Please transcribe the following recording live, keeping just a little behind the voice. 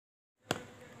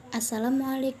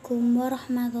Assalamualaikum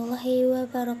warahmatullahi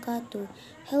wabarakatuh.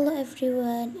 Hello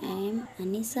everyone, I'm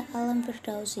Annisaa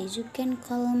Firdausi. You can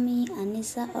call me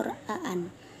Annisaa or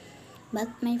Aan, but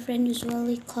my friend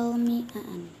usually call me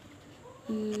Aan.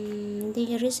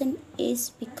 The reason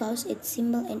is because it's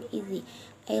simple and easy.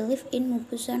 I live in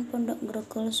Mupusan, Pondok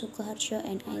Grogol, Sukoharjo,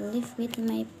 and I live with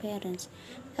my parents.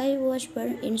 I was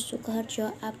born in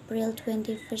Sukoharjo, April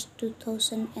 21st,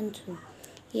 2002.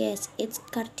 Yes, it's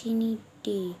Kartini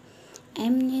Day.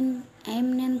 I'm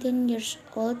 19 years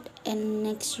old, and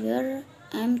next year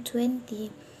I'm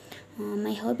 20.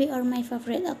 My hobby or my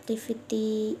favorite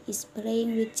activity is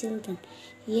playing with children.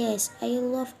 Yes, I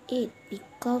love it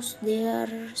because they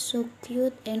are so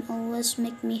cute and always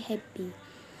make me happy.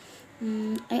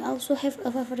 I also have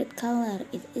a favorite color.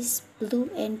 It is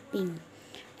blue and pink.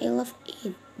 I love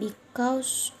it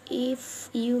because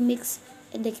if you mix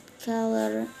the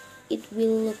color, it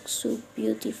will look so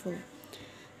beautiful.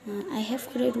 I have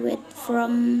graduated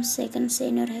from second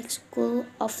senior high school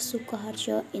of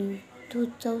Sukoharjo in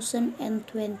 2020.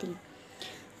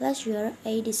 Last year,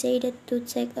 I decided to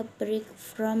take a break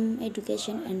from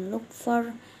education and look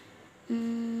for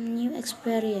new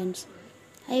experience.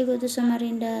 I go to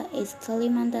Samarinda, East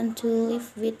Kalimantan to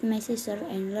live with my sister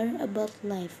and learn about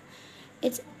life.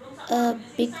 It's a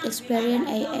big experience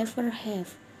I ever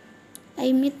have.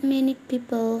 I meet many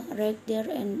people right there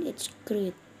and it's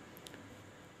great.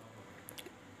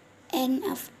 And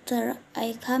after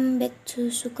I come back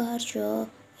to Sukoharjo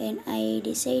and I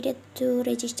decided to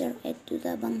register at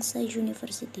Duta Bangsa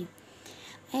University.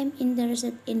 I'm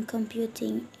interested in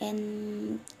computing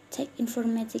and tech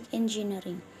informatic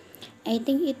engineering. I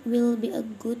think it will be a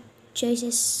good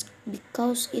choice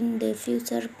because in the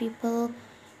future people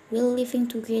will living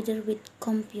together with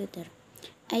computer.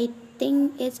 I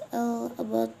think it's all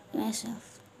about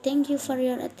myself. Thank you for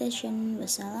your attention.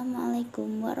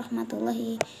 Wassalamualaikum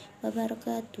warahmatullahi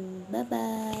wabarakatuh. Bye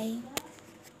bye.